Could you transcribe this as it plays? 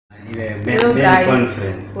Hello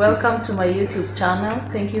guys, welcome to my YouTube channel.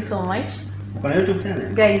 Thank you so much. YouTube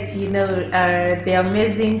channel? Guys, you know the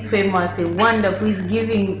amazing, famous, the wonderful is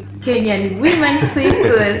giving Kenyan women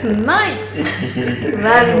sleepless nights.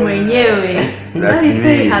 Lali mwenyewe. Lali,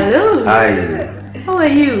 say hello. Hi. How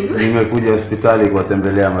are you? Nimekuja hospitali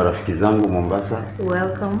kuwatembelea marafiki zangu Mombasa.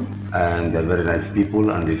 Welcome. And they're very nice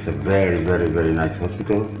people and it's a very nice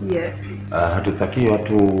hospital. Yeah. Hatutaki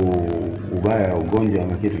watu ubaya ugonjwa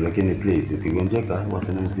ama kitu, lakini please ukigonjeka what's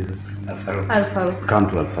the name of this? Al Farouk.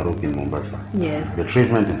 Come to Al Farouk in Mombasa. Yes. The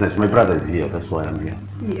treatment is nice. My brother is here, that's why I'm here.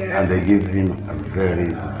 Yeah. And they give him a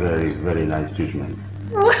very nice treatment.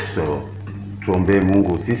 So tuombe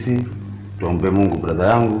Mungu sisi, tuombe Mungu brother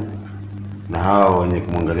yangu na hao wenye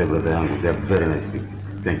kumwangalia brother yangu. They are very nice people.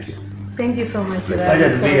 Thank you. Thank you so much.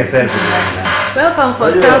 Welcome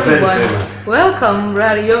for self-one. Welcome,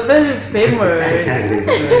 Rari. You're very famous.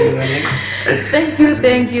 Thank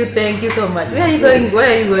you so much. Where are you going?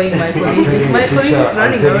 My colleague? My colleague is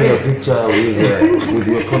running away. I'm taking a picture with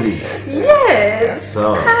your colleague. Yes.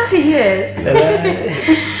 So. Yes.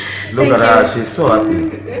 Look at her, she's so happy.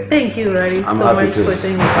 Thank you, Rari, I'm so happy much too. for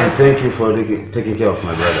showing me. And thank you for taking care of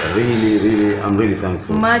my brother. I'm really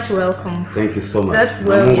thankful. Much welcome. Thank you so much. That's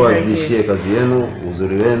well. Mungu azidishie kazi yenu,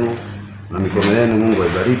 uzuri wenu, na mikono yenu Mungu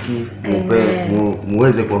aibariki,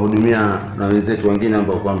 muweze kuwahudumia na wenzetu wengine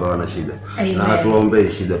ambao kwamba wana shida. Na hatuwaombee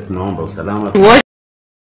shida, tunaomba usalama.